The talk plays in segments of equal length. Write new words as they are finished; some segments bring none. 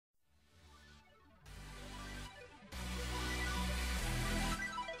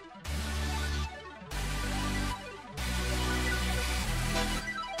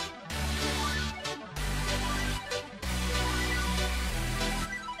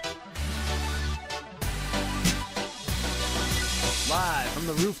Live from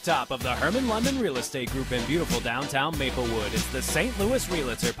the rooftop of the Herman London Real Estate Group in beautiful downtown Maplewood, it's the St. Louis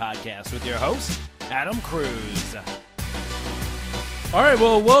Realtor Podcast with your host, Adam Cruz. All right,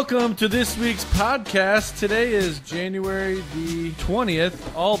 well, welcome to this week's podcast. Today is January the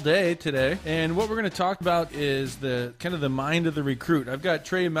 20th, all day today. And what we're going to talk about is the kind of the mind of the recruit. I've got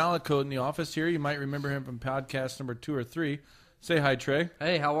Trey Malicote in the office here. You might remember him from podcast number 2 or 3. Say hi, Trey.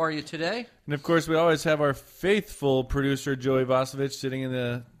 Hey, how are you today? And, of course, we always have our faithful producer, Joey Vasovich, sitting in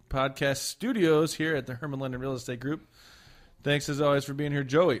the podcast studios here at the Herman London Real Estate Group. Thanks, as always, for being here,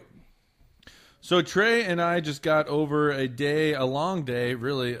 Joey. So Trey and I just got over a long day,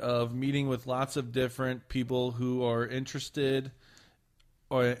 really, of meeting with lots of different people who are interested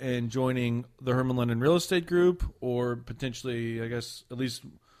in joining the Herman London Real Estate Group, or potentially, I guess, at least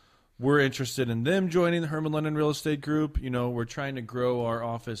we're interested in them joining the Herman London Real Estate Group. You know, we're trying to grow our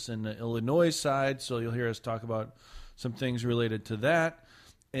office in the Illinois side, so you'll hear us talk about some things related to that.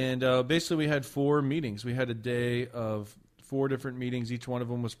 And basically, we had 4 meetings. We had a day of 4 different meetings. Each one of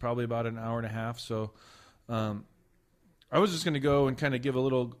them was probably about an hour and a half. So I was just going to go and kind of give a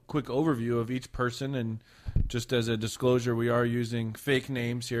little quick overview of each person. And just as a disclosure, we are using fake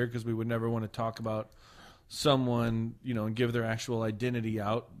names here because we would never want to talk about someone, you know, and give their actual identity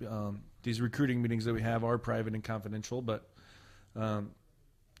out. These recruiting meetings that we have are private and confidential. But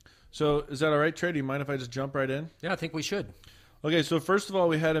so is that all right, Trey? Do you mind if I just jump right in? Yeah, I think we should. Okay, so first of all,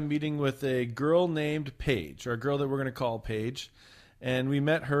 we had a meeting with a girl named Paige, or a girl that we're going to call Paige, and we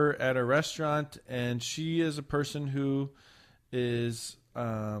met her at a restaurant, and she is a person who is,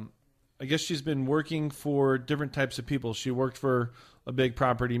 I guess she's been working for different types of people. She worked for a big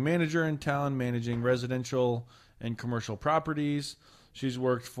property manager in town, managing residential and commercial properties. She's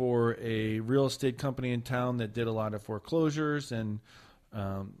worked for a real estate company in town that did a lot of foreclosures and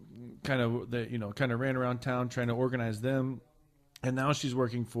kind of ran around town trying to organize them. And now she's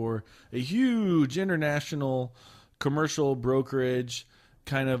working for a huge international commercial brokerage,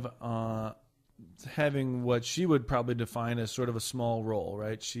 kind of having what she would probably define as sort of a small role,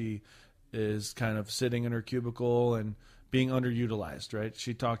 right? She is kind of sitting in her cubicle and being underutilized, right?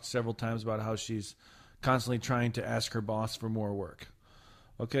 She talked several times about how she's constantly trying to ask her boss for more work.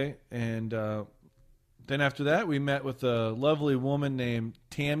 Okay, and then after that, we met with a lovely woman named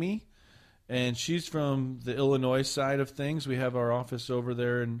Tammy. And she's from the Illinois side of things. We have our office over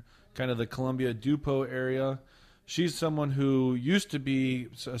there in kind of the Columbia Dupont area. She's someone who used to be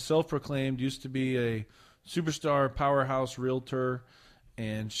a self-proclaimed, used to be a superstar powerhouse realtor.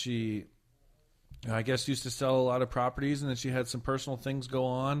 And she, I guess, used to sell a lot of properties. And then she had some personal things go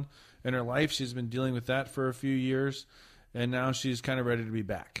on in her life. She's been dealing with that for a few years. And now she's kind of ready to be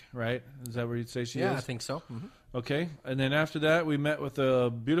back, right? Is that where you'd say she is? Yeah, I think so. Mm-hmm. Okay, and then after that, we met with a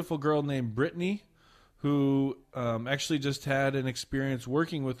beautiful girl named Brittany, who actually just had an experience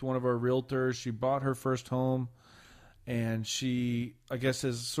working with one of our realtors. She bought her first home, and she, I guess,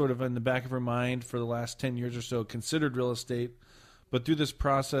 has sort of in the back of her mind for the last 10 years or so considered real estate. But through this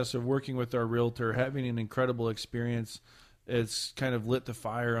process of working with our realtor, having an incredible experience, it's kind of lit the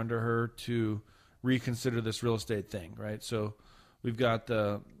fire under her to reconsider this real estate thing, right? So we've got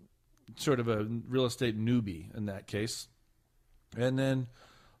sort of a real estate newbie in that case. And then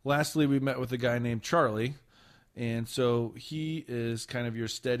lastly, we met with a guy named Charlie. And so he is kind of your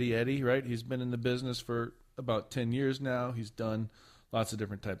steady Eddie, right? He's been in the business for about 10 years now. He's done lots of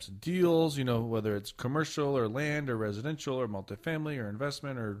different types of deals, you know, whether it's commercial or land or residential or multifamily or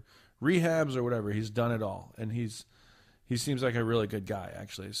investment or rehabs or whatever. He's done it all. And he seems like a really good guy,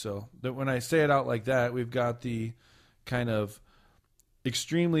 actually. So that when I say it out like that, we've got the kind of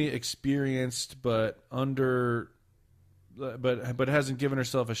extremely experienced but hasn't given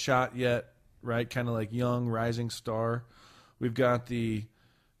herself a shot yet, right? Kind of like young rising star. We've got the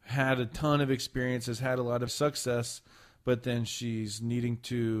had a ton of experience, has had a lot of success, but then she's needing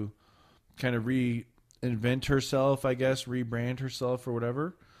to kind of reinvent herself, I guess, rebrand herself or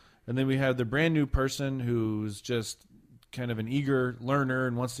whatever. And then we have the brand new person who's just kind of an eager learner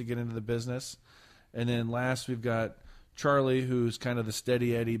and wants to get into the business. And then last we've got Charlie, who's kind of the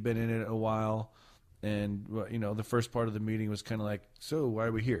steady Eddie, been in it a while. And, you know, the first part of the meeting was kind of like, so why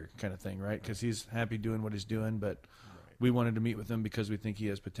are we here kind of thing, right? Because he's happy doing what he's doing, but we wanted to meet with him because we think he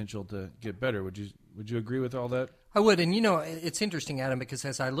has potential to get better. Would you agree with all that? I would, and it's interesting, Adam, because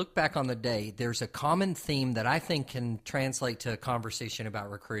as I look back on the day, there's a common theme that I think can translate to a conversation about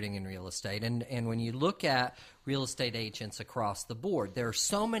recruiting in real estate. And when you look at real estate agents across the board, there are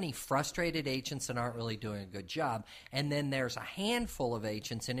so many frustrated agents that aren't really doing a good job, and then there's a handful of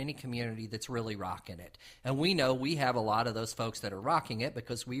agents in any community that's really rocking it. And we know we have a lot of those folks that are rocking it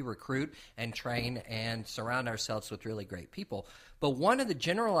because we recruit and train and surround ourselves with really great people. But one of the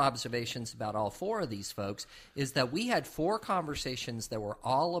general observations about all four of these folks is that we had 4 conversations that were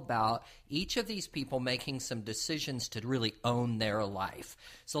all about each of these people making some decisions to really own their life.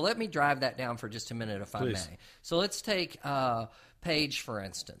 So let me drive that down for just a minute, if Please. I may. So let's take Paige, for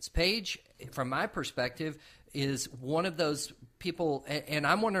instance. Paige, from my perspective, is one of those people, and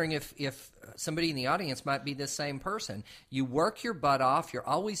I'm wondering if somebody in the audience might be this same person. You work your butt off. You're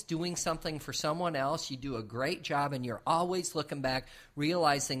always doing something for someone else. You do a great job, and you're always looking back,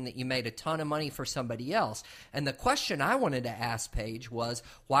 realizing that you made a ton of money for somebody else. And the question I wanted to ask Paige was,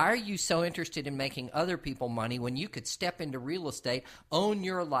 why are you so interested in making other people money when you could step into real estate, own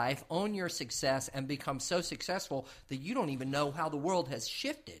your life, own your success, and become so successful that you don't even know how the world has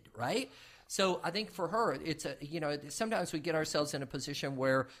shifted, right? So I think for her, it's sometimes we get ourselves in a position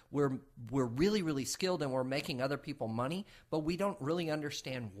where we're really, really skilled and we're making other people money, but we don't really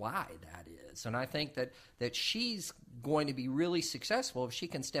understand why that is. And I think that she's going to be really successful if she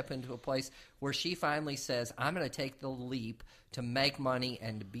can step into a place where she finally says, I'm going to take the leap to make money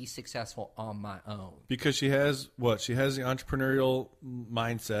and to be successful on my own. Because she has what? She has the entrepreneurial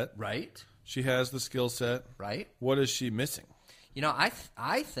mindset. Right. She has the skill set. Right. What is she missing?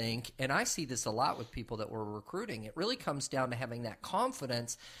 I think, and I see this a lot with people that we're recruiting, it really comes down to having that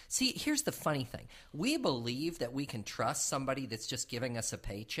confidence. See, here's the funny thing. We believe that we can trust somebody that's just giving us a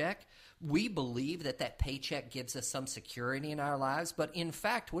paycheck. We believe that paycheck gives us some security in our lives. But in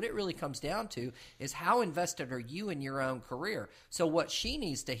fact, what it really comes down to is how invested are you in your own career? So what she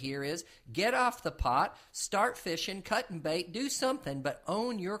needs to hear is get off the pot, start fishing, cutting bait, do something, but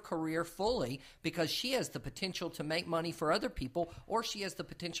own your career fully, because she has the potential to make money for other people, or she has the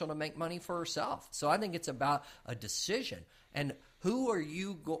potential to make money for herself. So I think it's about a decision. And who are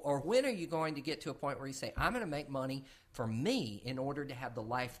you or when are you going to get to a point where you say, I'm going to make money for me in order to have the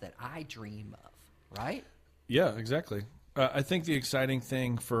life that I dream of, right? Yeah, exactly. I think the exciting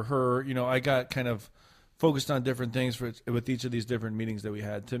thing for her, I got kind of focused on different things with each of these different meetings that we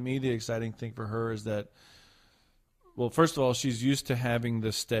had. To me, the exciting thing for her is that, well, first of all, she's used to having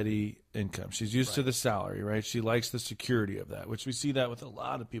the steady income. She's used to the salary, right? She likes the security of that, which we see that with a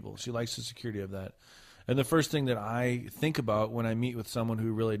lot of people. She likes the security of that. And the first thing that I think about when I meet with someone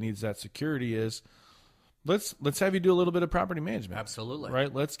who really needs that security is, let's have you do a little bit of property management. Absolutely.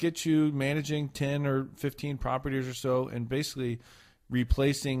 Right? Let's get you managing 10 or 15 properties or so, and basically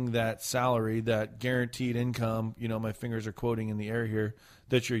replacing that salary, that guaranteed income, my fingers are quoting in the air here,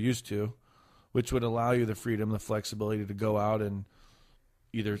 that you're used to, which would allow you the freedom, the flexibility to go out and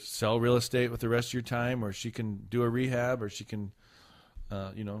either sell real estate with the rest of your time, or she can do a rehab, or she can,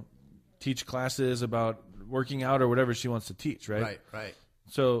 teach classes about working out or whatever she wants to teach, right? Right.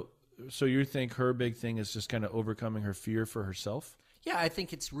 So you think her big thing is just kind of overcoming her fear for herself? Yeah, I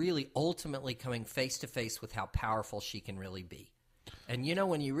think it's really ultimately coming face to face with how powerful she can really be. And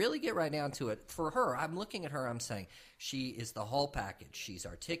when you really get right down to it, for her, I'm looking at her, I'm saying, she is the whole package. She's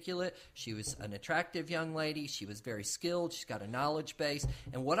articulate. She was an attractive young lady. She was very skilled. She's got a knowledge base.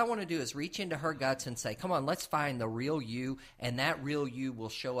 And what I want to do is reach into her guts and say, come on, let's find the real you. And that real you will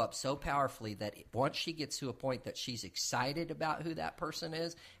show up so powerfully that once she gets to a point that she's excited about who that person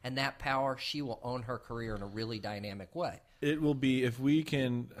is and that power, she will own her career in a really dynamic way. It will be, if we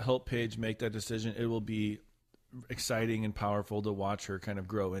can help Paige make that decision, it will be exciting and powerful to watch her kind of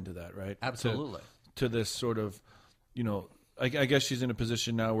grow into that, right? Absolutely. To this sort of, I guess she's in a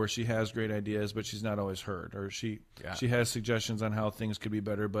position now where she has great ideas, but she's not always heard, or she has suggestions on how things could be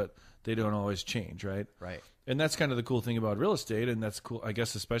better, but they don't always change, right? Right. And that's kind of the cool thing about real estate, and that's cool, I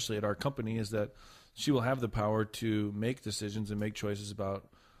guess, especially at our company, is that she will have the power to make decisions and make choices about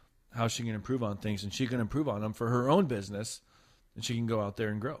how she can improve on things, and she can improve on them for her own business. And she can go out there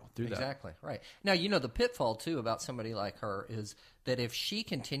and grow through that. Exactly, right. Now, the pitfall, too, about somebody like her is that if she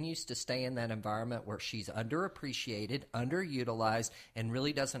continues to stay in that environment where she's underappreciated, underutilized, and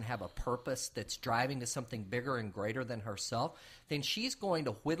really doesn't have a purpose that's driving to something bigger and greater than herself, then she's going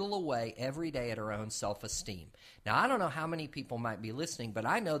to whittle away every day at her own self-esteem. Now, I don't know how many people might be listening, but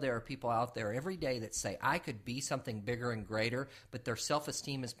I know there are people out there every day that say, I could be something bigger and greater, but their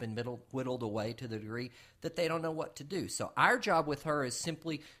self-esteem has been whittled away to the degree that they don't know what to do. So our job with her is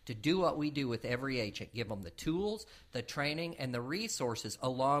simply to do what we do with every agent, give them the tools, the training, and the resources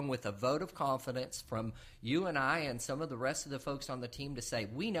along with a vote of confidence from you and I and some of the rest of the folks on the team to say,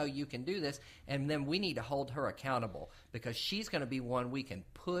 we know you can do this, and then we need to hold her accountable because she's going to be one we can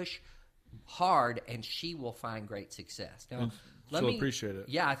push hard and she will find great success. Now, she'll appreciate it.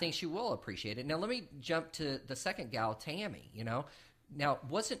 Yeah, I think she will appreciate it. Now, let me jump to the second gal, Tammy, Now,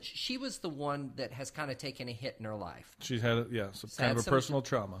 she was the one that has kind of taken a hit in her life. She's had, some kind of a personal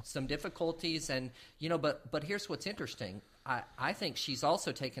trauma. Some difficulties, and, but here's what's interesting. I think she's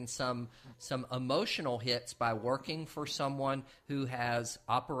also taken some emotional hits by working for someone who has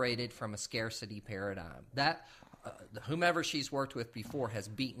operated from a scarcity paradigm. That whomever she's worked with before has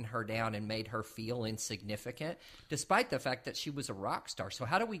beaten her down and made her feel insignificant, despite the fact that she was a rock star. So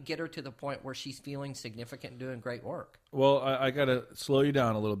how do we get her to the point where she's feeling significant and doing great work? Well, I got to slow you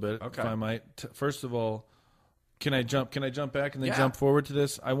down a little bit, Okay. if I might. First of all, can I jump back and then Yeah. jump forward to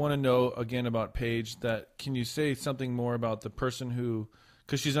this? I want to know again about Paige. Can you say something more about the person who,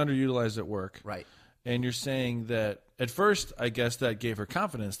 because she's underutilized at work, Right. And you're saying that at first, I guess that gave her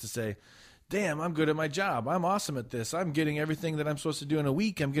confidence to say, damn, I'm good at my job. I'm awesome at this. I'm getting everything that I'm supposed to do in a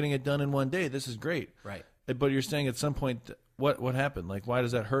week. I'm getting it done in one day. This is great. Right. But you're saying at some point, what happened? Like, why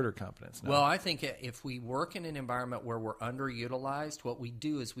does that hurt her confidence now? Well, I think if we work in an environment where we're underutilized, what we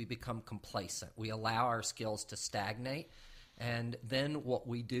do is we become complacent. We allow our skills to stagnate. And then what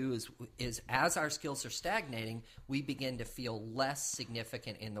we do is as our skills are stagnating, we begin to feel less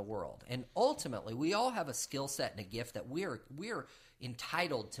significant in the world. And ultimately, we all have a skill set and a gift that we're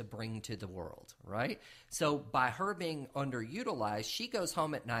entitled to bring to the world, right? So by her being underutilized, she goes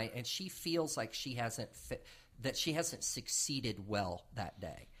home at night and she feels like she hasn't succeeded well that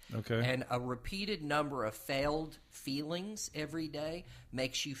day. Okay. And a repeated number of failed feelings every day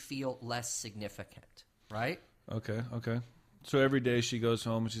makes you feel less significant, right? Okay. So every day she goes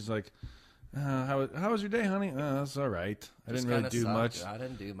home and she's like, how was your day, honey? That's all right. I didn't really do much. I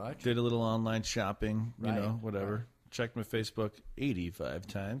didn't do much. Did a little online shopping, Right. Whatever. Right. Checked my Facebook 85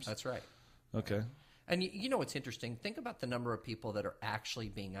 times. That's right. Okay. And you know what's interesting? Think about the number of people that are actually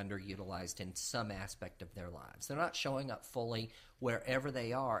being underutilized in some aspect of their lives. They're not showing up fully wherever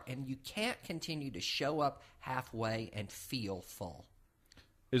they are, and you can't continue to show up halfway and feel full.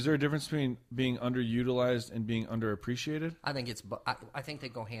 Is there a difference between being underutilized and being underappreciated? I think they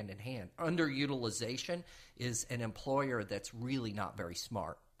go hand in hand. Underutilization is an employer that's really not very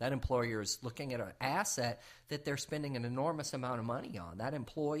smart. That employer is looking at an asset that they're spending an enormous amount of money on, that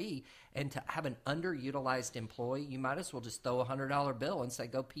employee. And to have an underutilized employee, you might as well just throw a $100 bill and say,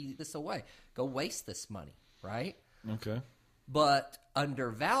 go pee this away. Go waste this money, right? Okay. But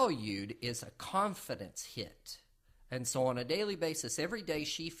undervalued is a confidence hit. And so on a daily basis, every day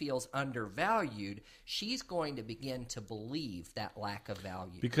she feels undervalued, she's going to begin to believe that lack of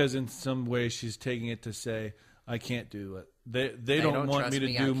value. Because in some way she's taking it to say, I can't do it. They don't want trust me to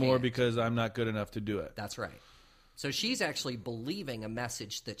me, I do more can't. because I'm not good enough to do it. That's right. So she's actually believing a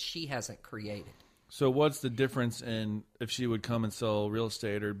message that she hasn't created. So what's the difference in if she would come and sell real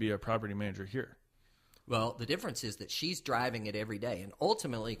estate or be a property manager here? Well, the difference is that she's driving it every day. And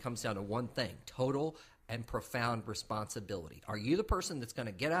ultimately, it comes down to one thing: total and profound responsibility. Are you the person that's going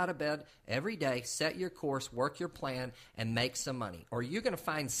to get out of bed every day, set your course, work your plan, and make some money? Or are you going to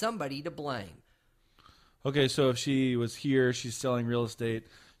find somebody to blame? Okay, so if she was here, she's selling real estate.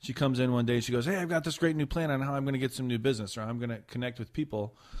 She comes in one day, she goes, hey, I've got this great new plan on how I'm going to get some new business, or I'm going to connect with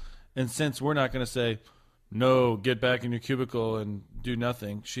people. And since we're not going to say, no, get back in your cubicle and do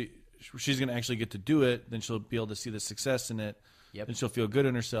nothing, she's going to actually get to do it. Then she'll be able to see the success in it. Yep. And she'll feel good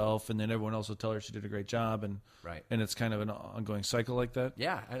in herself, and then everyone else will tell her she did a great job. And Right. And it's kind of an ongoing cycle like that.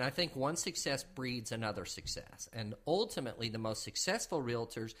 Yeah, and I think one success breeds another success. And ultimately, the most successful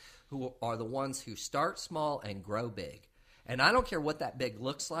realtors who are the ones who start small and grow big. And I don't care what that big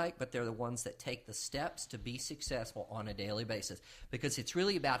looks like, but they're the ones that take the steps to be successful on a daily basis. Because it's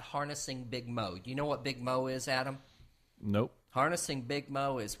really about harnessing Big Mo. You know what Big Mo is, Adam? Nope. Harnessing Big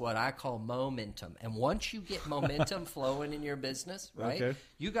Mo is what I call momentum. And once you get momentum flowing in your business, right, Okay.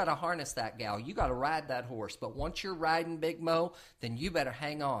 you got to harness that gal. You got to ride that horse. But once you're riding Big Mo, then you better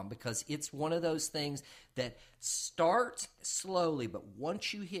hang on, because it's one of those things that starts slowly, but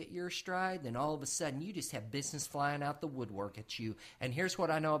once you hit your stride, then all of a sudden you just have business flying out the woodwork at you. And here's what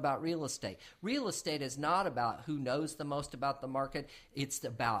I know about real estate. Real estate is not about who knows the most about the market. It's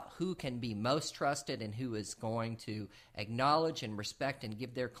about who can be most trusted and who is going to acknowledge and respect and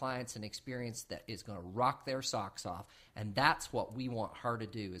give their clients an experience that is going to rock their socks off. And that's what we want her to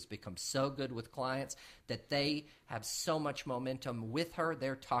do, is become so good with clients that they have so much momentum with her.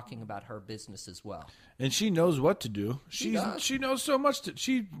 They're talking about her business as well. And she knows what to do. She does. knows so much.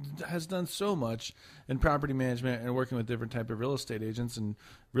 She has done so much in property management and working with different type of real estate agents and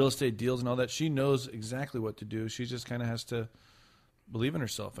real estate deals and all that. She knows exactly what to do. She just kind of has to believe in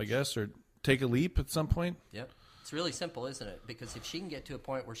herself, I guess, or take a leap at some point. Yep. It's really simple, isn't it? Because if she can get to a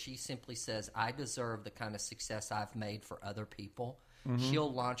point where she simply says, I deserve the kind of success I've made for other people,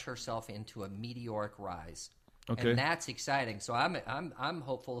 she'll launch herself into a meteoric rise. Okay. And that's exciting. So I'm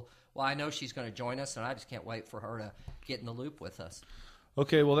hopeful. Well, I know she's going to join us, and I just can't wait for her to get in the loop with us.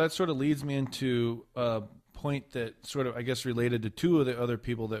 Okay, well, that sort of leads me into a point that sort of, I guess, related to two of the other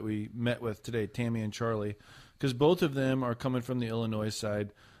people that we met with today, Tammy and Charlie, because both of them are coming from the Illinois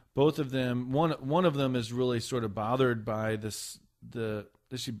side. Both of them, one of them is really sort of bothered by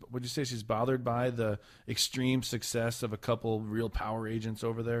would you say she's bothered by the extreme success of a couple real power agents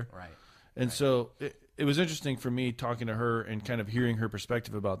over there? Right. And so it was interesting for me talking to her and kind of hearing her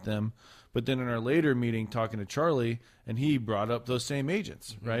perspective about them. But then in our later meeting, talking to Charlie, and he brought up those same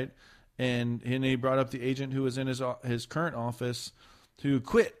agents, right? And he brought up the agent who was in his current office who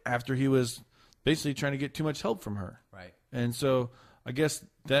quit after he was basically trying to get too much help from her. Right. And so I guess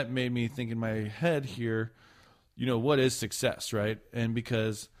that made me think in my head here, what is success, right? And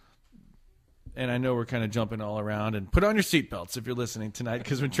I know we're kind of jumping all around, and put on your seatbelts if you're listening tonight,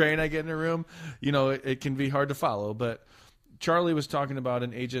 because when Trey and I get in a room, it can be hard to follow. But Charlie was talking about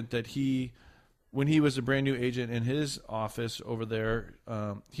an agent that when he was a brand new agent in his office over there,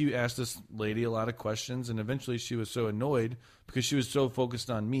 he asked this lady a lot of questions, and eventually she was so annoyed because she was so focused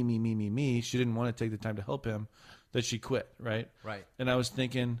on me, she didn't want to take the time to help him, that she quit, right? Right. And I was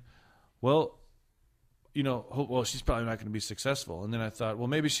thinking, well, she's probably not going to be successful. And then I thought, well,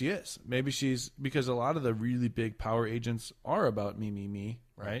 maybe she is. Maybe because a lot of the really big power agents are about me,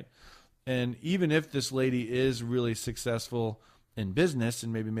 right? And even if this lady is really successful in business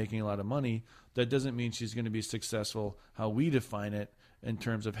and maybe making a lot of money, that doesn't mean she's going to be successful how we define it in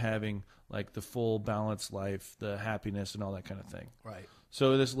terms of having like the full balanced life, the happiness and all that kind of thing. Right.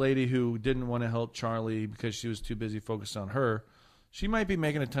 So this lady who didn't want to help Charlie because she was too busy focused on her, she might be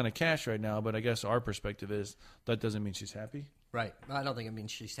making a ton of cash right now, but I guess our perspective is that doesn't mean she's happy. Right. I don't think it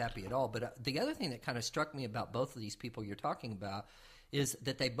means she's happy at all. But the other thing that kind of struck me about both of these people you're talking about is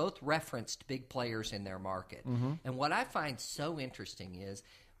that they both referenced big players in their market. And what I find so interesting is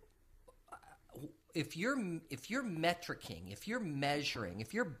if you're metricing, if you're measuring,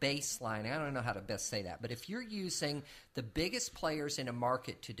 if you're baselining, I don't know how to best say that, but if you're using the biggest players in a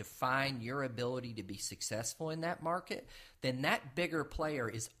market to define your ability to be successful in that market, then that bigger player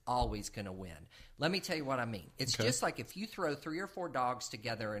is always going to win. Let me tell you what I mean. It's just like if you throw 3 or 4 dogs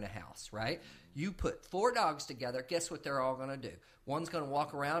together in a house, right? You put 4 dogs together, guess what they're all going to do? One's going to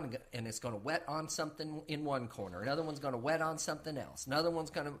walk around and it's going to wet on something in one corner. Another one's going to wet on something else. Another one's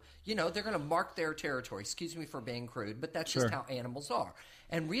going to, they're going to mark their territory. Excuse me for being crude, but that's just how animals are.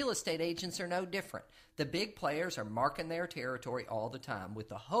 And real estate agents are no different. The big players are marking their territory all the time with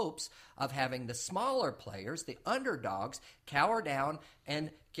the hopes of having the smaller players, the underdogs, cower down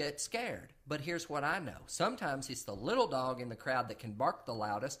and get scared. But here's what I know. Sometimes it's the little dog in the crowd that can bark the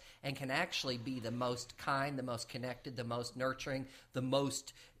loudest and can actually be the most kind, the most connected, the most nurturing, the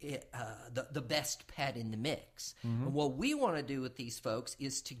most the best pet in the mix. And what we want to do with these folks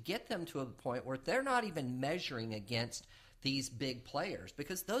is to get them to a point where they're not even measuring against these big players,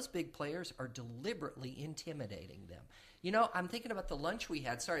 because those big players are deliberately intimidating them. I'm thinking about the lunch we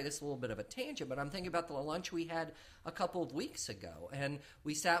had. Sorry, this is a little bit of a tangent, but I'm thinking about the lunch we had a couple of weeks ago. And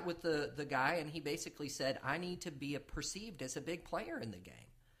we sat with the guy, and he basically said, I need to be perceived as a big player in the game,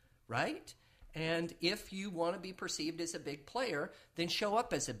 right? And if you want to be perceived as a big player, then show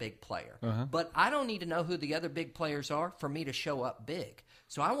up as a big player. But I don't need to know who the other big players are for me to show up big.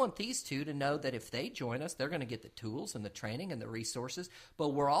 So I want these two to know that if they join us, they're going to get the tools and the training and the resources,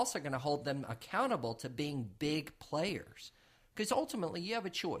 but we're also going to hold them accountable to being big players. Because ultimately, you have a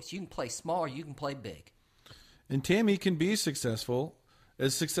choice. You can play small or you can play big. And Tammy can be successful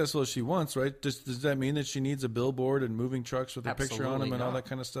as she wants, right? Does that mean that she needs a billboard and moving trucks with her picture on them and all that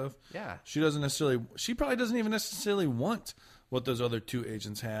kind of stuff? Yeah. She probably doesn't even necessarily want what those other 2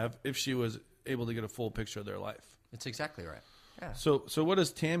 agents have if she was able to get a full picture of their life. That's exactly right. Yeah. So what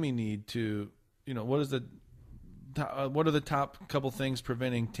does Tammy need to, what are the top couple things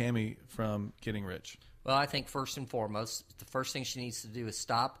preventing Tammy from getting rich? Well, I think first and foremost, the first thing she needs to do is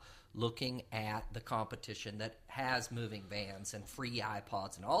stop looking at the competition that has moving vans and free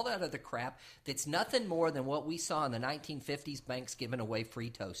iPods and all that other crap that's nothing more than what we saw in the 1950s banks giving away free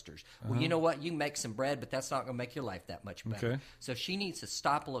toasters. Well, you know what? You can make some bread, but that's not going to make your life that much better. Okay. So she needs to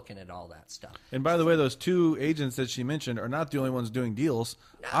stop looking at all that stuff. And by the way, those two agents that she mentioned are not the only ones doing deals,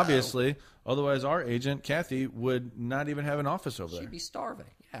 obviously. Otherwise, our agent, Kathy, would not even have an office over there. She'd be starving,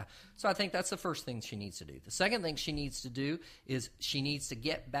 yeah. So I think that's the first thing she needs to do. The second thing she needs to do is she needs to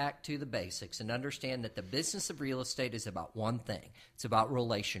get back to the basics and understand that the business of real estate is about one thing. It's about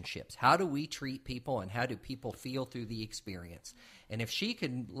relationships. How do we treat people and how do people feel through the experience? And if she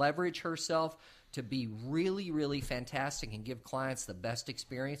can leverage herself to be really, really fantastic and give clients the best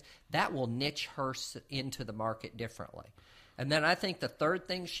experience, that will niche her into the market differently. And then I think the third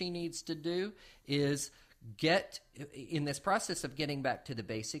thing she needs to do is get, in this process of getting back to the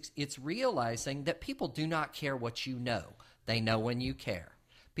basics, it's realizing that people do not care what you know. They know when you care.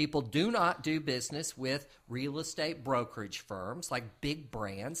 People do not do business with real estate brokerage firms like big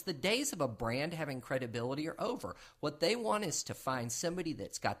brands. The days of a brand having credibility are over. What they want is to find somebody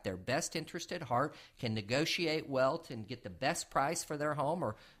that's got their best interest at heart, can negotiate well and get the best price for their home,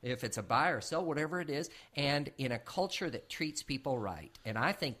 or if it's a buy or sell, whatever it is, and in a culture that treats people right. And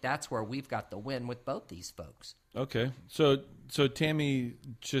I think that's where we've got the win with both these folks. Okay. So Tammy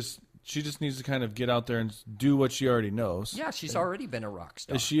she just needs to kind of get out there and do what she already knows. Yeah, she's already been a rock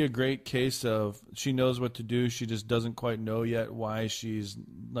star. Is she a great case of she knows what to do, she just doesn't quite know yet why she's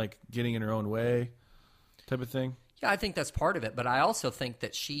like getting in her own way type of thing? Yeah, I think that's part of it, but I also think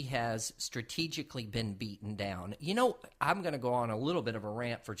that she has strategically been beaten down. You know, I'm going to go on a little bit of a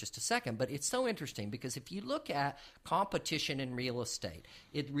rant for just a second, but it's so interesting because if you look at competition in real estate,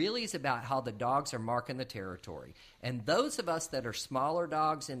 it really is about how the dogs are marking the territory. And those of us that are smaller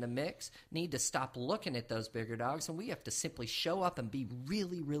dogs in the mix need to stop looking at those bigger dogs, and we have to simply show up and be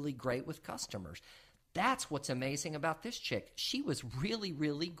really, really great with customers. That's what's amazing about this chick. She was really,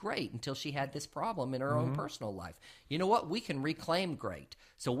 really great until she had this problem in her own personal life. You know what? We can reclaim great.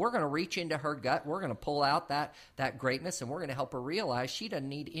 So we're going to reach into her gut. We're going to pull out that greatness, and we're going to help her realize she doesn't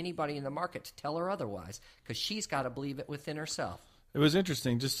need anybody in the market to tell her otherwise because she's got to believe it within herself. It was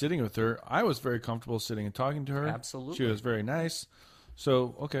interesting just sitting with her. I was very comfortable sitting and talking to her. Absolutely. She was very nice.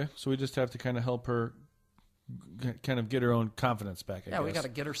 So we just have to kind of help her kind of get her own confidence back, I guess. We got to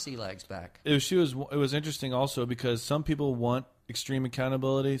get her sea legs back. It was interesting also because some people want extreme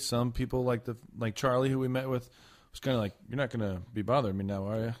accountability. Some people like Charlie, who we met with, was kind of like, you're not going to be bothering me now,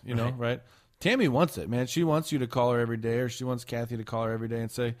 are you? You know, right? Tammy wants it, man. She wants you to call her every day, or she wants Kathy to call her every day and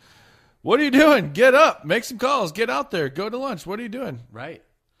say, what are you doing? Get up, make some calls, get out there, go to lunch. What are you doing? Right.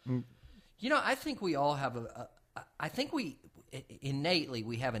 You know, I think we all have innately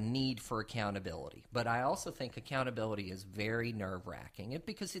we have a need for accountability, but I also think accountability is very nerve-wracking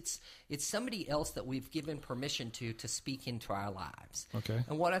because it's somebody else that we've given permission to speak into our lives. Okay.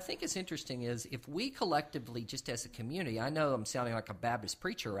 And what I think is interesting is if we collectively, just as a community, I know I'm sounding like a Baptist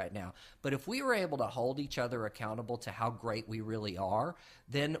preacher right now, but if we were able to hold each other accountable to how great we really are,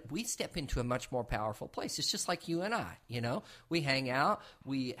 then we step into a much more powerful place. It's just like you and I, you know? We hang out,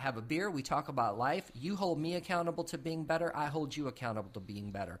 we have a beer, we talk about life. You hold me accountable to being better, I hold you accountable to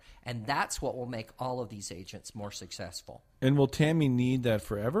being better. And that's what will make all of these agents more successful. And will Tammy need that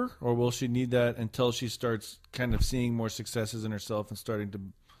forever, or will she need that until she starts kind of seeing more successes in herself and starting to...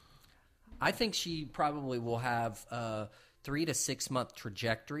 I think she probably will have a 3 to 6 month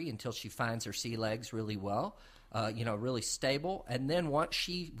trajectory until she finds her sea legs really well. Really stable. And then once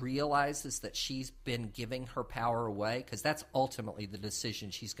she realizes that she's been giving her power away, because that's ultimately the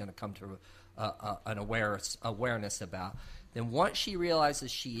decision she's going to come to an awareness about, then once she realizes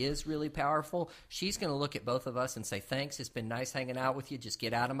she is really powerful, she's going to look at both of us and say, thanks, it's been nice hanging out with you. Just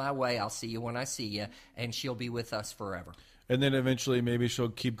get out of my way. I'll see you when I see you. And she'll be with us forever. And then eventually maybe she'll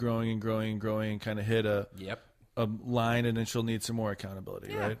keep growing and growing and growing and kind of hit a line, and then she'll need some more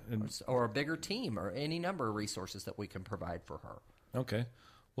accountability, right? Or a bigger team, or any number of resources that we can provide for her. Okay.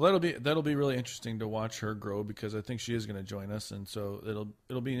 Well, that'll be really interesting to watch her grow, because I think she is going to join us, and so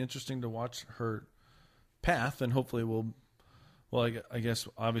it'll be interesting to watch her path, and hopefully I guess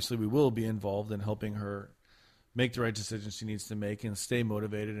obviously we will be involved in helping her make the right decisions she needs to make and stay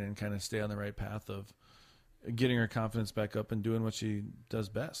motivated and kind of stay on the right path of getting her confidence back up and doing what she does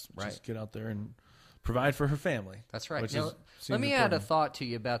best. Right. Just get out there and provide for her family. That's right. Now, let me add a thought to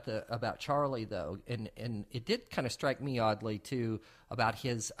you about Charlie, though, and it did kind of strike me oddly too about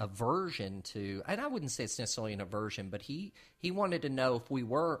his aversion to, and I wouldn't say it's necessarily an aversion, but he wanted to know if we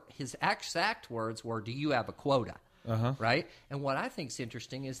were, his exact words were, "Do you have a quota?" Right? And what I think is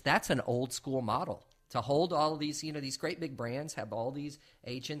interesting is that's an old school model. To hold all of these, these great big brands have all these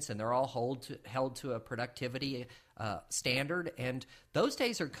agents, and they're all held to a productivity standard, and those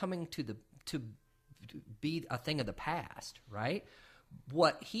days are coming to be a thing of the past, right?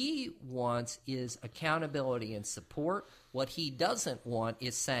 What he wants is accountability and support. What he doesn't want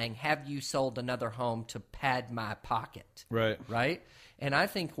is saying, have you sold another home to pad my pocket? Right. Right? And I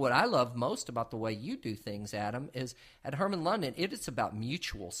think what I love most about the way you do things, Adam, is at Herman London, it is about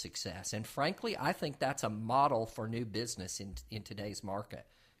mutual success. And frankly, I think that's a model for new business in today's market.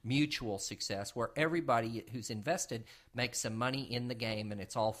 Mutual success, where everybody who's invested makes some money in the game, and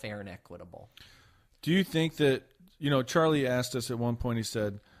it's all fair and equitable. Do you think that, Charlie asked us at one point, he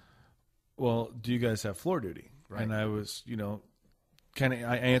said, well, do you guys have floor duty? Right. And I was,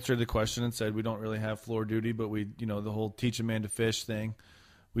 I answered the question and said, we don't really have floor duty, but we, the whole teach a man to fish thing,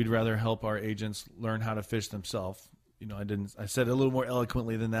 we'd rather help our agents learn how to fish themselves. I said it a little more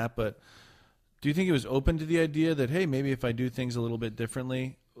eloquently than that, but do you think it was open to the idea that, hey, maybe if I do things a little bit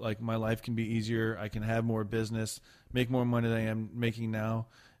differently, like my life can be easier, I can have more business, make more money than I am making now,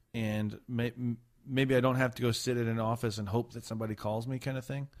 and maybe I don't have to go sit in an office and hope that somebody calls me, kind of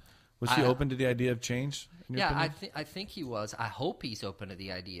thing? Was he open to the idea of change? Yeah, I think he was. I hope he's open to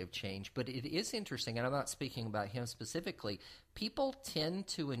the idea of change. But it is interesting, and I'm not speaking about him specifically. People tend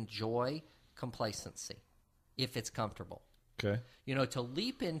to enjoy complacency if it's comfortable. Okay. To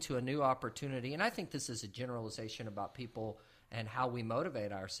leap into a new opportunity, and I think this is a generalization about people and how we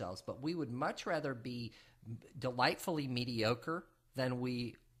motivate ourselves, but we would much rather be delightfully mediocre than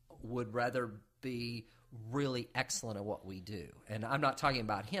we would rather be really excellent at what we do. And I'm not talking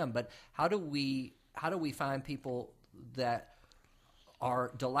about him, but how do we find people that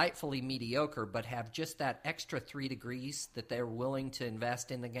are delightfully mediocre but have just that extra 3 degrees that they're willing to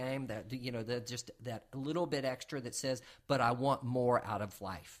invest in the game, that that just that little bit extra that says, but I want more out of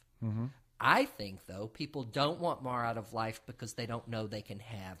life. Mm-hmm. I think, though, people don't want more out of life because they don't know they can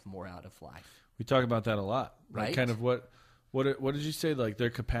have more out of life. We talk about that a lot. Right. Like kind of what did you say? Like their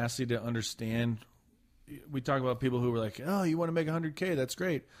capacity to understand. We talk about people who were like, oh, you want to make $100K? That's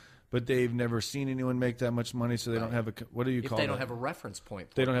great. But they've never seen anyone make that much money, so they don't have what do you call it? If they don't have a reference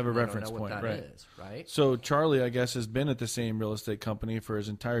point. They don't have a reference point, right? Is, right? So Charlie, I guess, has been at the same real estate company for his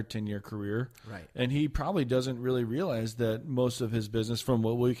entire 10-year career. Right. And he probably doesn't really realize that most of his business, from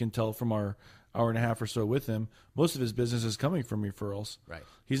what we can tell from our hour and a half or so with him, most of his business is coming from referrals. Right.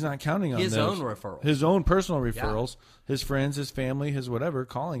 He's not counting on his those. own referrals. His own personal referrals, his friends, his family, his whatever,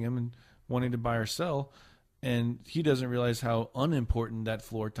 calling him and wanting to buy or sell. And he doesn't realize how unimportant that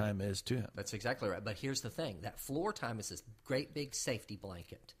floor time is to him. That's exactly right. But here's the thing. That floor time is this great big safety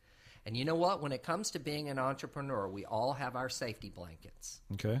blanket. And you know what? When it comes to being an entrepreneur, we all have our safety blankets.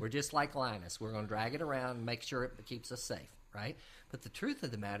 Okay. We're just like Linus. We're going to drag it around and make sure it keeps us safe, right? But the truth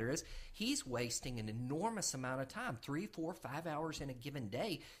of the matter is he's wasting an enormous amount of time, 3, 4, 5 hours in a given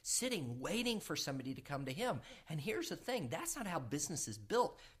day, sitting, waiting for somebody to come to him. And here's the thing. That's not how business is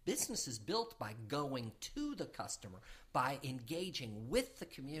built. Business is built by going to the customer, by engaging with the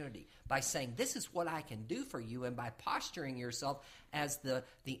community, by saying, this is what I can do for you, and by posturing yourself as the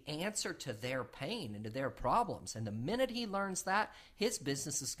answer to their pain and to their problems. And the minute he learns that, his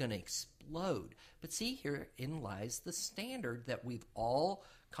business is going to explode. But see, herein lies the standard that we've all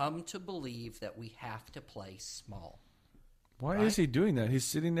come to believe that we have to play small. Why right? is he doing that? He's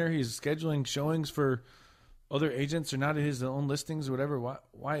sitting there, he's scheduling showings for other agents or not at his own listings or whatever.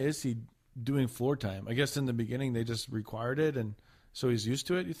 Why is he doing floor time? I guess in the beginning they just required it, and so he's used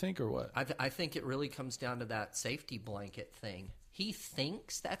to it, you think, or what? I think it really comes down to that safety blanket thing. He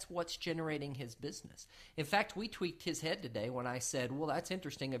thinks that's what's generating his business. In fact, we tweaked his head today when I said, well, that's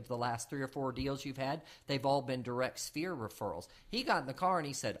interesting. Of the last 3 or 4 deals you've had, they've all been direct Sphere referrals. He got in the car and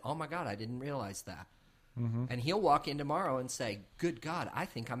he said, oh, my God, I didn't realize that. Mm-hmm. And he'll walk in tomorrow and say, good God, I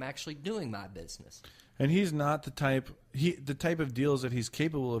think I'm actually doing my business. And he's not the type of deals that he's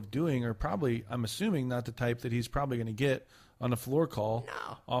capable of doing are probably, I'm assuming, not the type that he's probably going to get on a floor call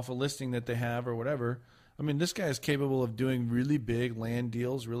off a listing that they have or whatever. I mean, this guy is capable of doing really big land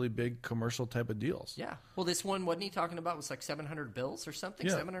deals, really big commercial type of deals. Yeah. Well, this one, wasn't he talking about, was like 700 bills or something?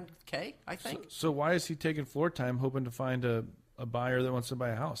 Yeah. 700K, I think. So why is he taking floor time hoping to find a buyer that wants to buy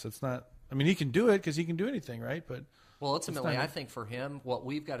a house? It's not, I mean, he can do it because he can do anything, right? But well, ultimately, I think for him, what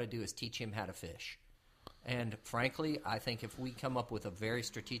we've got to do is teach him how to fish. And frankly, I think if we come up with a very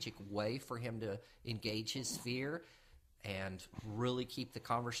strategic way for him to engage his sphere and really keep the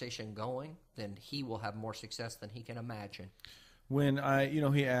conversation going, then he will have more success than he can imagine. When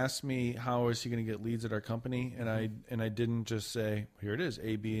he asked me how is he going to get leads at our company, and I didn't just say, here it is,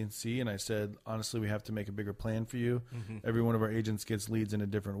 A, B, and C, and I said, honestly, we have to make a bigger plan for you. Mm-hmm. Every one of our agents gets leads in a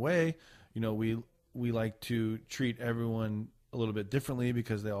different way. We we like to treat everyone a little bit differently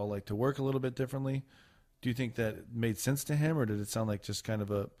because they all like to work a little bit differently. Do you think that made sense to him, or did it sound like just kind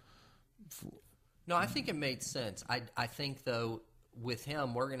of a... No, I think it made sense. I think, though, with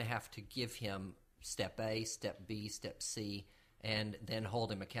him, we're going to have to give him step A, step B, step C, and then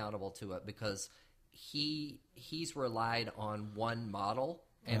hold him accountable to it, because he's relied on one model.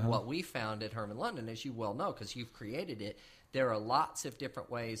 And what we found at Herman London, as you well know, because you've created it, there are lots of different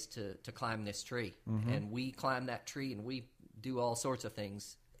ways to climb this tree. And we climb that tree, and we do all sorts of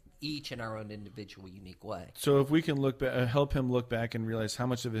things, each in our own individual, unique way. So if we can help him look back and realize how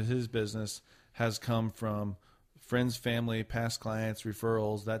much of his business has come from friends, family, past clients,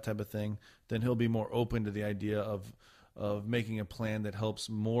 referrals, that type of thing, then he'll be more open to the idea of making a plan that helps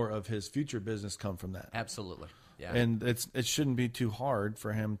more of his future business come from that. Absolutely. Yeah. And it shouldn't be too hard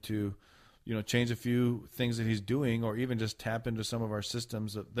for him to, change a few things that he's doing, or even just tap into some of our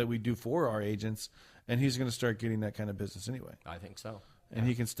systems that we do for our agents, and he's going to start getting that kind of business anyway. I think so. And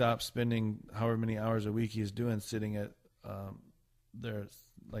he can stop spending however many hours a week he's doing sitting at there,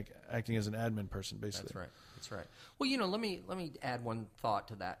 like acting as an admin person, basically. That's right. Well, let me add one thought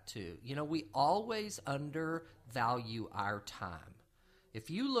to that too. We always undervalue our time. If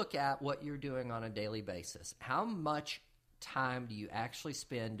you look at what you're doing on a daily basis, how much time do you actually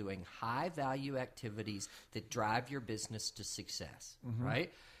spend doing high value activities that drive your business to success,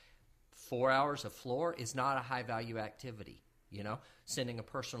 right? 4 hours of floor is not a high value activity. Sending a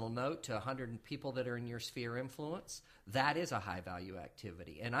personal note to 100 people that are in your sphere of influence, that is a high value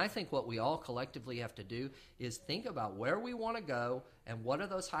activity. And I think what we all collectively have to do is think about where we want to go and what are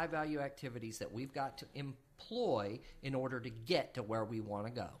those high value activities that we've got to employ in order to get to where we want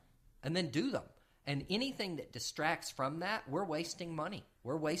to go, and then do them. And anything that distracts from that, we're wasting money.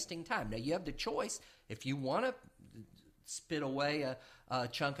 We're wasting time. Now, you have the choice. If you want to spit away a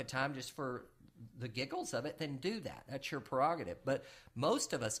chunk of time just for the giggles of it, then do that. That's your prerogative. But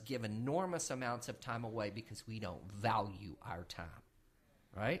most of us give enormous amounts of time away because we don't value our time,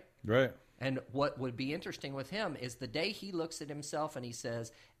 right? Right. And what would be interesting with him is the day he looks at himself and he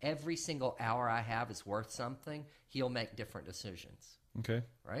says, every single hour I have is worth something, he'll make different decisions. Okay.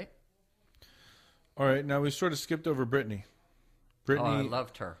 Right? All right. Now, we sort of skipped over Brittany. Oh, I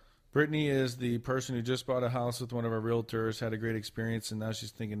loved her. Brittany is the person who just bought a house with one of our realtors, had a great experience, and now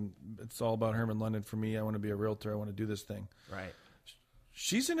she's thinking, it's all about Herman London for me. I want to be a realtor. I want to do this thing. Right.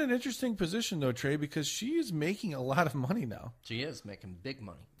 She's in an interesting position, though, Trey, because she is making a lot of money now. She is making big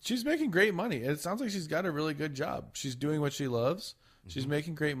money. She's making great money. It sounds like she's got a really good job. She's doing what she loves. She's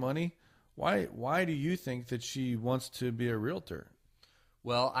making great money. Why do you think that she wants to be a realtor?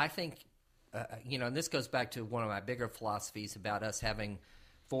 Well, I think, and this goes back to one of my bigger philosophies about us having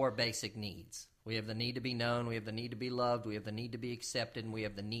 4 basic needs. We have the need to be known, we have the need to be loved, we have the need to be accepted, and we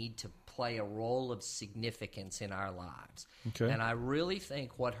have the need to play a role of significance in our lives. Okay. And I really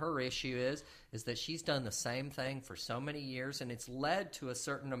think what her issue is that she's done the same thing for so many years, and it's led to a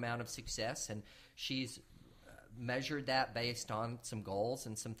certain amount of success, and she's measured that based on some goals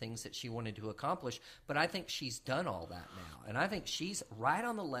and some things that she wanted to accomplish. But I think she's done all that now. And I think she's right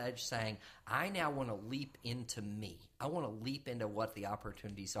on the ledge saying, I now want to leap into me. I want to leap into what the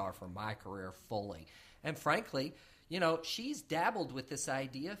opportunities are for my career fully. And frankly, she's dabbled with this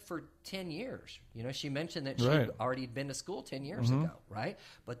idea for 10 years. She mentioned that she'd already been to school 10 years ago, right?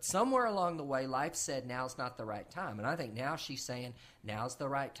 But somewhere along the way, life said now's not the right time. And I think now she's saying, now's the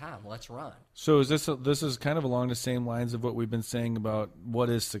right time. Let's run. So this is kind of along the same lines of what we've been saying about what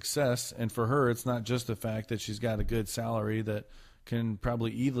is success. And for her, it's not just the fact that she's got a good salary that can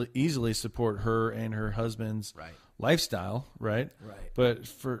probably easily support her and her husband's lifestyle, right? Right. But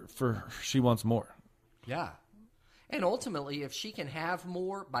for her, she wants more. Yeah. And ultimately, if she can have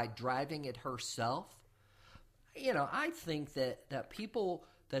more by driving it herself, I think that people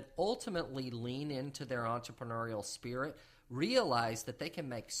that ultimately lean into their entrepreneurial spirit realize that they can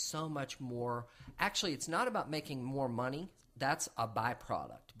make so much more. Actually, it's not about making more money. That's a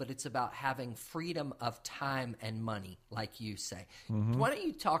byproduct. But it's about having freedom of time and money, like you say. Why don't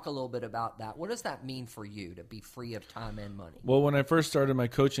you talk a little bit about that? What does that mean for you to be free of time and money? Well, when I first started my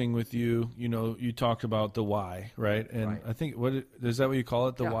coaching with you, you talked about the why, right? And I think, is that what you call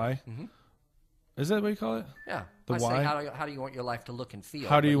it, the why? Mm-hmm. Is that what you call it? Yeah. The why? Say, how do you want your life to look and feel?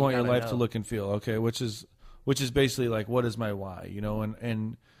 How do you want your life to look and feel? Okay, which is basically like, what is my why?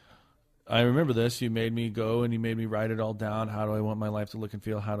 And I remember this. You made me go and you made me write it all down. How do I want my life to look and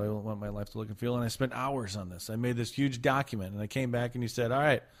feel? How do I want my life to look and feel? And I spent hours on this. I made this huge document, and I came back and you said, all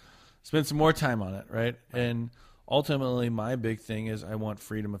right, spend some more time on it, right? And ultimately, my big thing is I want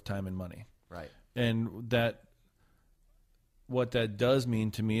freedom of time and money. Right. And that what that does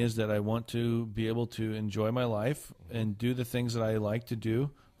mean to me is that I want to be able to enjoy my life and do the things that I like to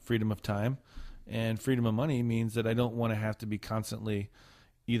do, freedom of time. And freedom of money means that I don't want to have to be constantly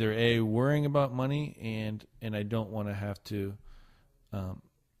either A, worrying about money, and I don't want to have to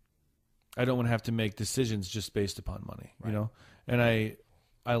make decisions just based upon money, right. you know? And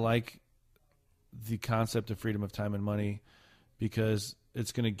I like the concept of freedom of time and money because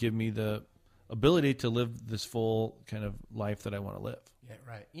it's going to give me the ability to live this full kind of life that I want to live. Yeah,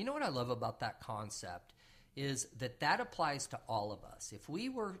 right. You know what I love about that concept is that applies to all of us. If we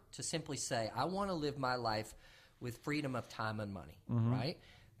were to simply say, I want to live my life with freedom of time and money, right?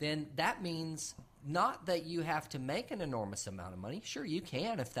 Then that means not that you have to make an enormous amount of money. Sure, you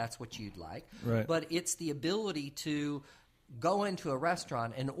can if that's what you'd like. Right. But it's the ability to go into a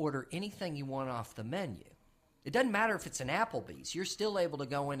restaurant and order anything you want off the menu. It doesn't matter if it's an Applebee's. You're still able to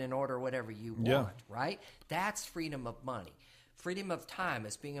go in and order whatever you want, right? That's freedom of money. Freedom of time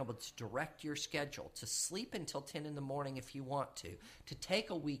is being able to direct your schedule, to sleep until 10 in the morning if you want to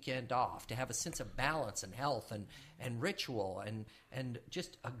take a weekend off, to have a sense of balance and health and ritual and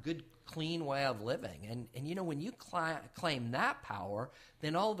just a good, clean way of living. And you know, when you claim that power,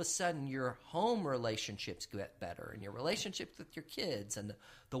 then all of a sudden your home relationships get better and your relationships with your kids and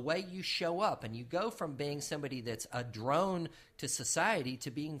the way you show up. And you go from being somebody that's a drone to society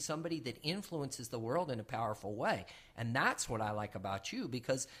to being somebody that influences the world in a powerful way. And that's what I like about you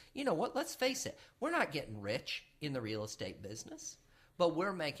because, you know what, let's face it, we're not getting rich in the real estate business, but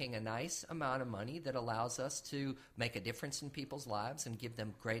we're making a nice amount of money that allows us to make a difference in people's lives and give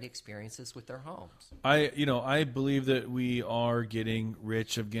them great experiences with their homes. I believe that we are getting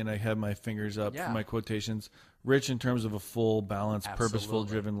rich. Again, I have my fingers up for my quotations. Rich in terms of a full, balanced, purposeful,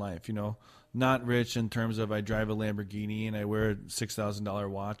 driven life, you know. Not rich in terms of I drive a Lamborghini and I wear a $6,000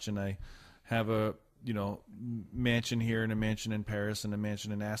 watch and I have a, you know, mansion here and a mansion in Paris and a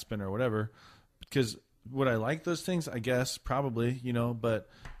mansion in Aspen or whatever. Because would I like those things? I guess probably, you know, but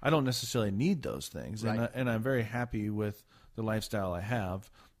I don't necessarily need those things. Right. And I'm very happy with the lifestyle I have.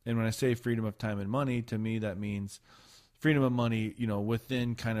 And when I say freedom of time and money, to me that means freedom of money, you know,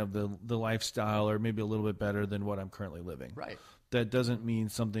 within kind of the lifestyle or maybe a little bit better than what I'm currently living. Right. That doesn't mean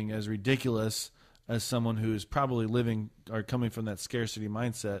something as ridiculous as someone who's probably living or coming from that scarcity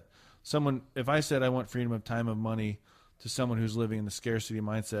mindset. If I said I want freedom of time and money to someone who's living in the scarcity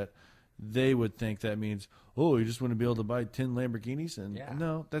mindset, they would think that means, oh, you just want to be able to buy 10 Lamborghinis? And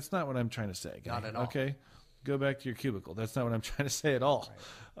no, that's not what I'm trying to say, guy. Not at all. Okay? Go back to your cubicle. That's not what I'm trying to say at all.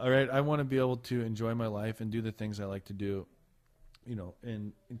 Right. All right? I want to be able to enjoy my life and do the things I like to do, you know,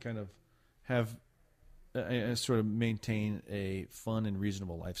 and kind of have sort of maintain a fun and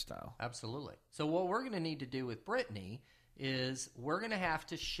reasonable lifestyle. Absolutely. So what we're going to need to do with Brittany is we're going to have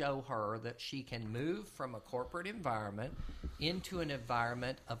to show her that she can move from a corporate environment into an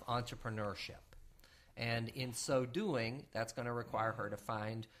environment of entrepreneurship. And in so doing, that's going to require her to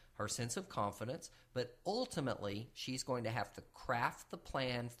find her sense of confidence, but ultimately she's going to have to craft the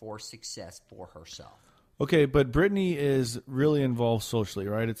plan for success for herself. Okay, but Brittany is really involved socially,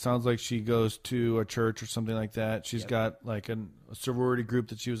 right? It sounds like she goes to a church or something like that. She's got like a sorority group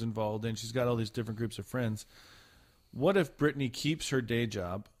that she was involved in. She's got all these different groups of friends. What if Brittany keeps her day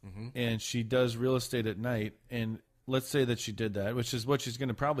job and she does real estate at night? And let's say that she did that, which is what she's going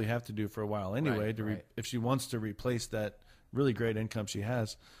to probably have to do for a while anyway, if she wants to replace that really great income she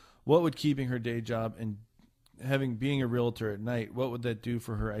has. What would keeping her day job and being a realtor at night, what would that do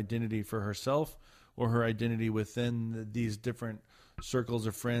for her identity for herself or her identity within these different circles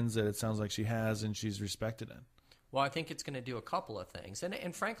of friends that it sounds like she has and she's respected in? Well, I think it's going to do a couple of things.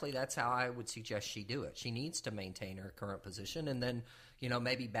 And frankly, that's how I would suggest she do it. She needs to maintain her current position and then, you know,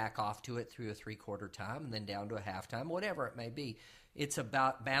 maybe back off to it through a three-quarter time and then down to a half-time, whatever it may be. It's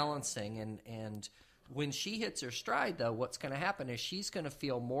about balancing. And when she hits her stride, though, what's going to happen is she's going to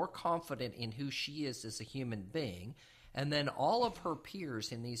feel more confident in who she is as a human being. And then all of her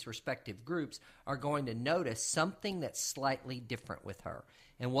peers in these respective groups are going to notice something that's slightly different with her.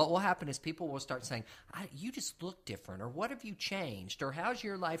 And what will happen is people will start saying, you just look different, or what have you changed, or how's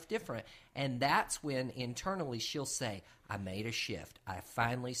your life different? And that's when internally she'll say, I made a shift. I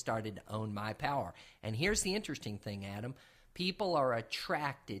finally started to own my power. And here's the interesting thing, Adam. People are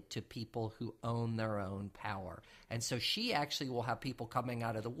attracted to people who own their own power. And so she actually will have people coming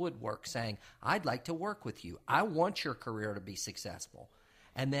out of the woodwork saying, I'd like to work with you. I want your career to be successful.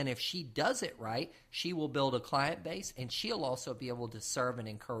 And then if she does it right, she will build a client base, and she'll also be able to serve and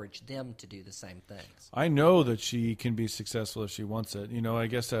encourage them to do the same things. I know that she can be successful if she wants it. You know, I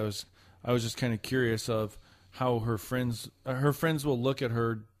guess I was just kind of curious of how her friends will look at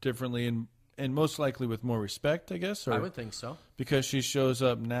her differently and and most likely with more respect, I guess. Or, I would think so. because she shows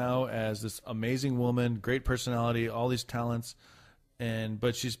up now as this amazing woman, great personality, all these talents,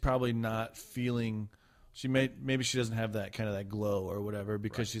 but she's probably not feeling. Maybe she doesn't have that kind of that glow or whatever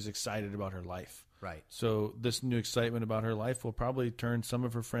because she's excited about her life. Right. So this new excitement about her life will probably turn some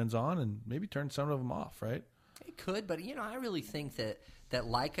of her friends on and maybe turn some of them off, right? It could, but I really think that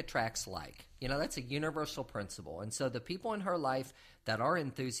like attracts like. That's a universal principle. And so the people in her life that are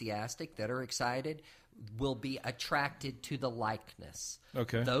enthusiastic, that are excited, will be attracted to the likeness.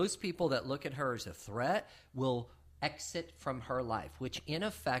 Okay. Those people that look at her as a threat will exit from her life, which in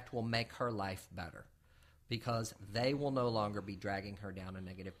effect will make her life better, because they will no longer be dragging her down a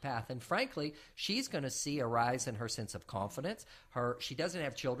negative path. And frankly, she's going to see a rise in her sense of confidence. She doesn't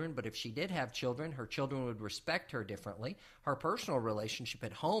have children, but if she did have children, her children would respect her differently. Her personal relationship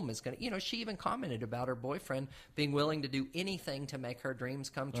at home is going to, she even commented about her boyfriend being willing to do anything to make her dreams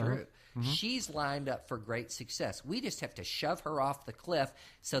come true. Mm-hmm. She's lined up for great success. We just have to shove her off the cliff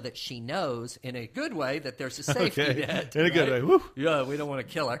so that she knows in a good way that there's a safety net. In a good way. Woo. Yeah, we don't want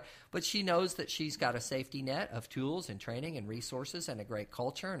to kill her. But she knows that she's got a safety net of tools and training and resources and a great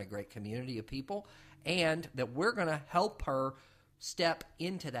culture and a great community of people, and that we're going to help her step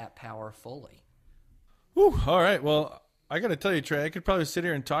into that power fully. Whew. All right. Well, I got to tell you, Trey, I could probably sit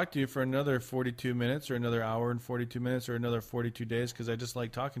here and talk to you for another 42 minutes or another hour and 42 minutes or another 42 days because I just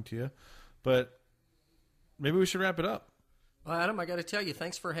like talking to you. But maybe we should wrap it up. Well, Adam, I got to tell you,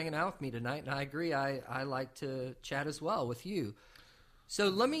 thanks for hanging out with me tonight. And I agree. I like to chat as well with you. So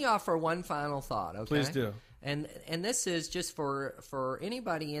let me offer one final thought, okay? Please do. And this is just for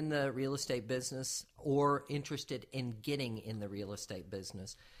anybody in the real estate business or interested in getting in the real estate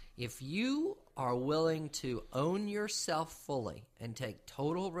business. If you are willing to own yourself fully and take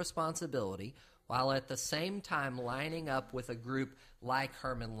total responsibility while at the same time lining up with a group like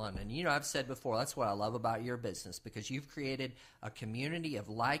Herman London. I've said before, that's what I love about your business, because you've created a community of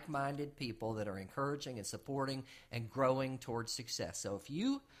like-minded people that are encouraging and supporting and growing towards success. So if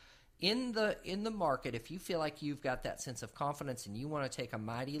you, in the market, if you feel like you've got that sense of confidence and you want to take a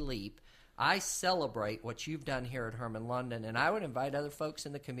mighty leap, I celebrate what you've done here at Herman London, and I would invite other folks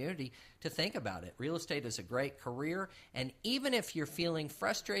in the community to think about it. Real estate is a great career, and even if you're feeling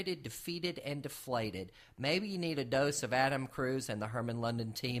frustrated, defeated, and deflated, maybe you need a dose of Adam Cruz and the Herman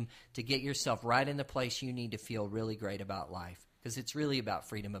London team to get yourself right in the place you need to feel really great about life, because it's really about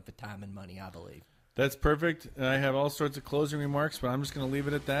freedom of time and money, I believe. That's perfect. And I have all sorts of closing remarks, but I'm just going to leave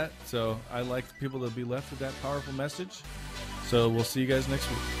it at that. So I like people to be left with that powerful message. So we'll see you guys next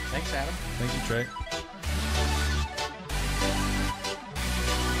week. Thanks, Adam. Thank you, Trey.